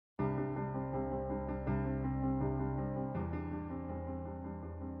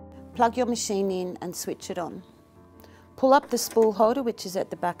Plug your machine in and switch it on. Pull up the spool holder, which is at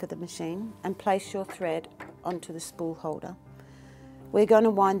the back of the machine, and place your thread onto the spool holder. We're going to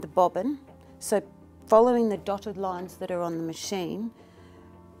wind the bobbin, so following the dotted lines that are on the machine,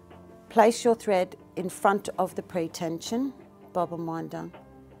 place your thread in front of the pre-tension bobbin winder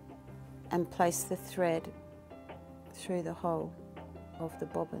and place the thread through the hole of the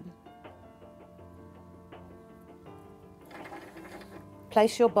bobbin.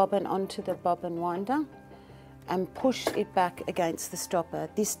 Place your bobbin onto the bobbin winder and push it back against the stopper.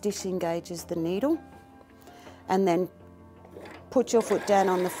 This disengages the needle. And then put your foot down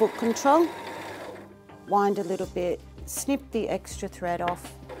on the foot control, wind a little bit, snip the extra thread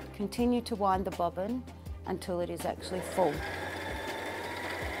off, continue to wind the bobbin until it is actually full.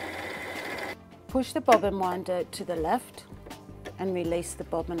 Push the bobbin winder to the left and release the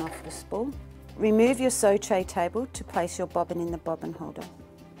bobbin off the spool. Remove your sew tray table to place your bobbin in the bobbin holder.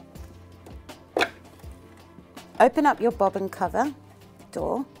 Open up your bobbin cover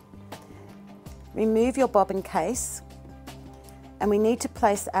door, remove your bobbin case, and we need to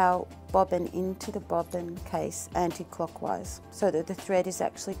place our bobbin into the bobbin case anti-clockwise so that the thread is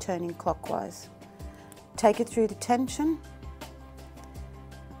actually turning clockwise. Take it through the tension,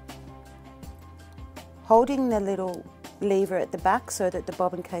 holding the little lever at the back so that the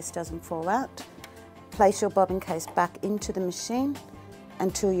bobbin case doesn't fall out. Place your bobbin case back into the machine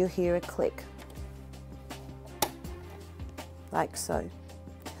until you hear a click, like so.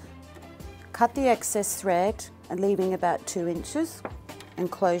 Cut the excess thread and leaving about 2 inches and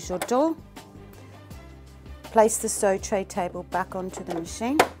close your door. Place the sew tray table back onto the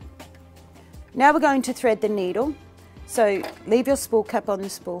machine. Now we're going to thread the needle. So leave your spool cap on the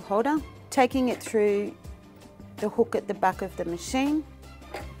spool holder, taking it through the hook at the back of the machine.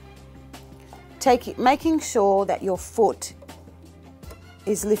 Making sure that your foot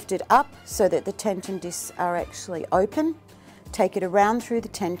is lifted up so that the tension discs are actually open. Take it around through the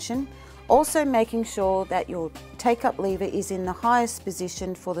tension. Also making sure that your take-up lever is in the highest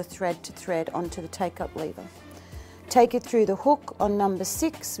position for the thread to thread onto the take-up lever. Take it through the hook on number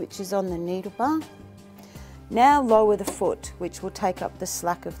 6, which is on the needle bar. Now lower the foot, which will take up the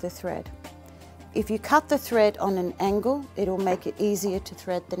slack of the thread. If you cut the thread on an angle, it will make it easier to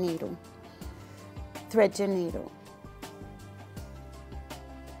thread the needle. Thread your needle.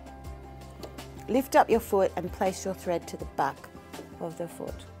 Lift up your foot and place your thread to the back of the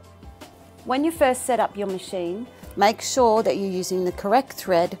foot. When you first set up your machine, make sure that you're using the correct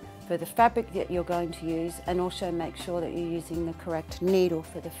thread for the fabric that you're going to use, and also make sure that you're using the correct needle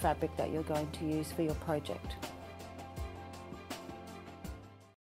for the fabric that you're going to use for your project.